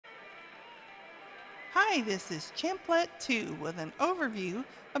Hi, this is Champlet2 with an overview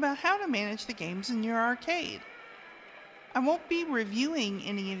about how to manage the games in your arcade. I won't be reviewing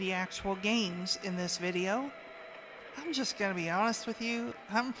any of the actual games in this video. I'm just going to be honest with you,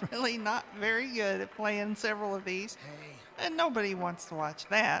 I'm really not very good at playing several of these, and nobody wants to watch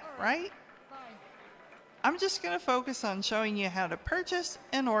that, right? I'm just going to focus on showing you how to purchase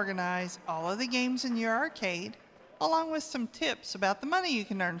and organize all of the games in your arcade, along with some tips about the money you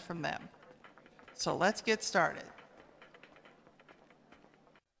can earn from them. So let's get started.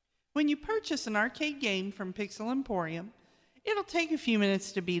 When you purchase an arcade game from Pixel Emporium, it'll take a few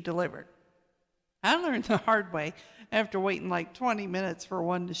minutes to be delivered. I learned the hard way after waiting like 20 minutes for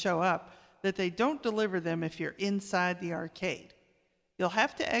one to show up that they don't deliver them if you're inside the arcade. You'll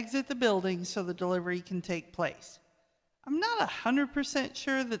have to exit the building so the delivery can take place. I'm not 100%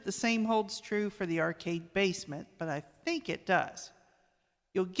 sure that the same holds true for the arcade basement, but I think it does.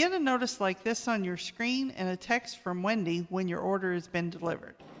 You'll get a notice like this on your screen and a text from Wendy when your order has been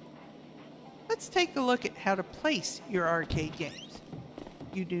delivered. Let's take a look at how to place your arcade games.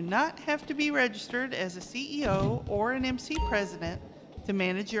 You do not have to be registered as a CEO or an MC president to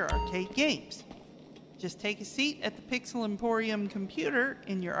manage your arcade games. Just take a seat at the Pixel Emporium computer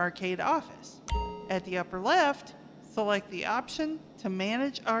in your arcade office. At the upper left, select the option to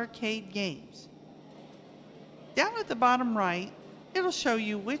manage arcade games. Down at the bottom right, it'll show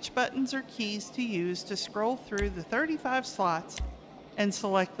you which buttons or keys to use to scroll through the 35 slots and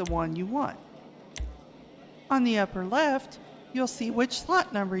select the one you want. On the upper left, you'll see which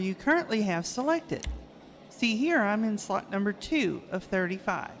slot number you currently have selected. See here, I'm in slot number 2 of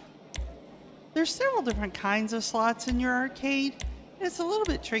 35. There's several different kinds of slots in your arcade, and it's a little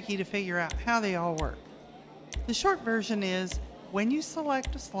bit tricky to figure out how they all work. The short version is, when you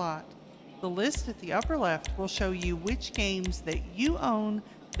select a slot, the list at the upper left will show you which games that you own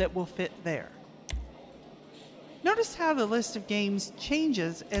that will fit there. Notice how the list of games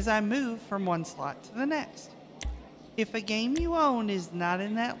changes as I move from one slot to the next. If a game you own is not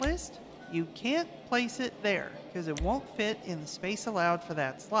in that list, you can't place it there because it won't fit in the space allowed for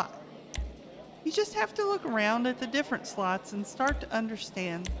that slot. You just have to look around at the different slots and start to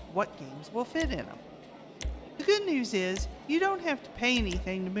understand what games will fit in them. The good news is you don't have to pay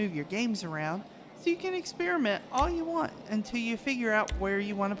anything to move your games around, so you can experiment all you want until you figure out where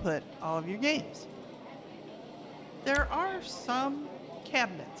you want to put all of your games. There are some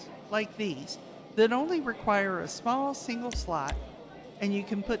cabinets, like these, that only require a small single slot, and you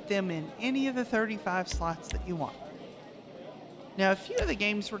can put them in any of the 35 slots that you want. Now, a few of the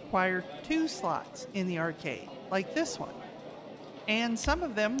games require 2 slots in the arcade, like this one. And some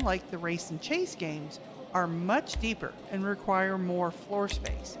of them, like the race and chase games, are much deeper and require more floor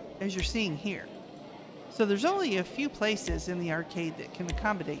space, as you're seeing here. So there's only a few places in the arcade that can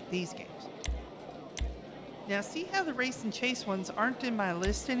accommodate these games. Now see how the race and chase ones aren't in my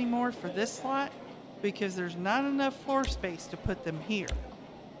list anymore for this slot? Because there's not enough floor space to put them here.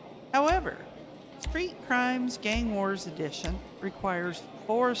 However, Street Crimes Gang Wars Edition requires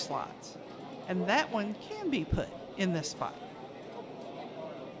 4 slots, and that one can be put in this spot.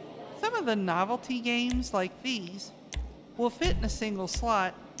 Some of the novelty games like these will fit in a single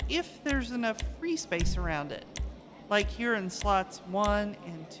slot if there's enough free space around it, like here in slots 1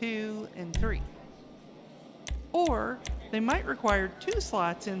 and 2 and 3. Or they might require 2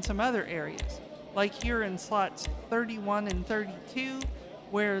 slots in some other areas, like here in slots 31 and 32,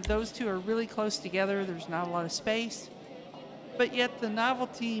 where those two are really close together, there's not a lot of space. But yet the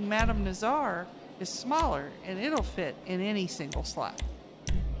novelty Madame Nazar is smaller and it'll fit in any single slot.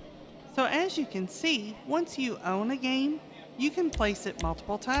 So as you can see, once you own a game, you can place it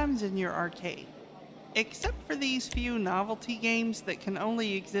multiple times in your arcade. Except for these few novelty games that can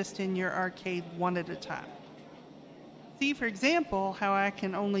only exist in your arcade one at a time. See, for example, how I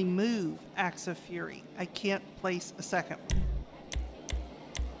can only move Axe of Fury. I can't place a second one.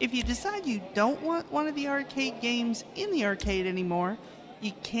 If you decide you don't want one of the arcade games in the arcade anymore,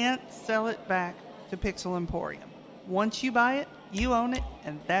 you can't sell it back to Pixel Emporium. Once you buy it, you own it,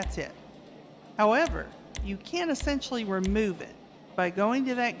 and that's it. However, you can essentially remove it by going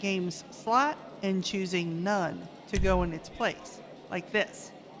to that game's slot and choosing none to go in its place, like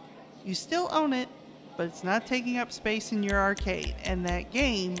this. You still own it, but it's not taking up space in your arcade, and that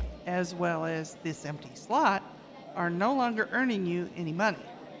game, as well as this empty slot, are no longer earning you any money.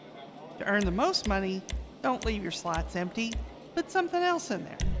 To earn the most money, don't leave your slots empty, put something else in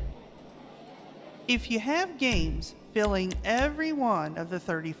there. If you have games filling every one of the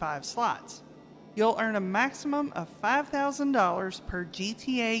 35 slots, you'll earn a maximum of $5,000 per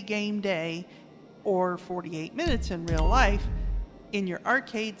GTA game day, or 48 minutes in real life, in your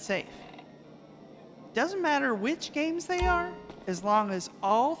arcade safe. Doesn't matter which games they are, as long as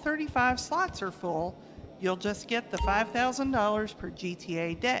all 35 slots are full, you'll just get the $5,000 per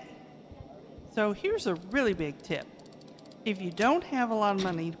GTA day. So here's a really big tip. If you don't have a lot of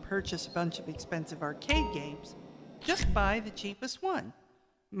money to purchase a bunch of expensive arcade games, just buy the cheapest one.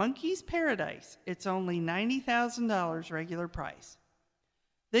 Monkey's Paradise. It's only $90,000 regular price.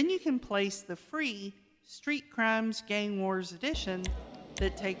 Then you can place the free Street Crimes Gang Wars Edition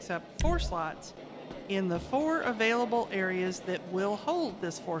that takes up 4 slots in the 4 available areas that will hold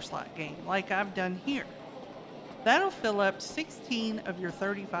this 4-slot game, like I've done here. That'll fill up 16 of your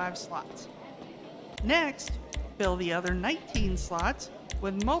 35 slots. Next, fill the other 19 slots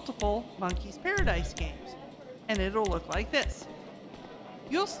with multiple Monkey's Paradise games, and it'll look like this.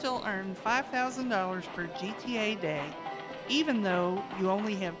 You'll still earn $5,000 per GTA day, even though you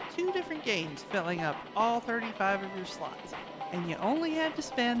only have 2 different games filling up all 35 of your slots, and you only had to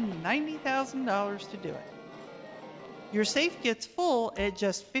spend $90,000 to do it. Your safe gets full at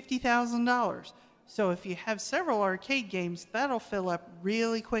just $50,000, so if you have several arcade games, that'll fill up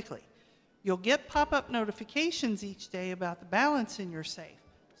really quickly. You'll get pop-up notifications each day about the balance in your safe,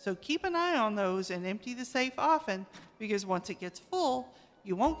 so keep an eye on those and empty the safe often, because once it gets full,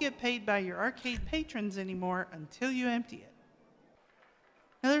 you won't get paid by your arcade patrons anymore until you empty it.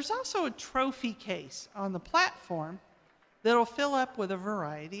 Now there's also a trophy case on the platform that'll fill up with a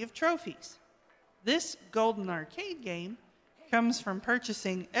variety of trophies. This golden arcade game comes from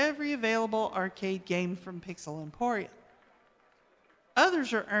purchasing every available arcade game from Pixel Emporium.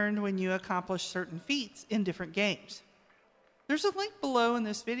 Others are earned when you accomplish certain feats in different games. There's a link below in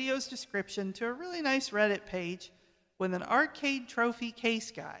this video's description to a really nice Reddit page with an arcade trophy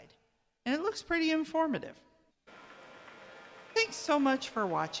case guide, and it looks pretty informative. Thanks so much for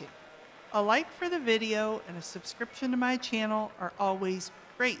watching. A like for the video and a subscription to my channel are always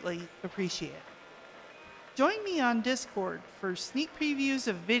greatly appreciated. Join me on Discord for sneak previews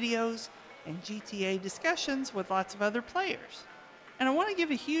of videos and GTA discussions with lots of other players. And I want to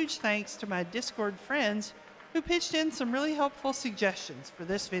give a huge thanks to my Discord friends who pitched in some really helpful suggestions for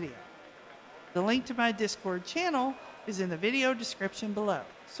this video. The link to my Discord channel is in the video description below,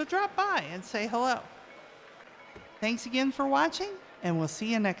 so drop by and say hello. Thanks again for watching, and we'll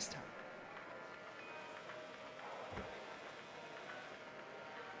see you next time.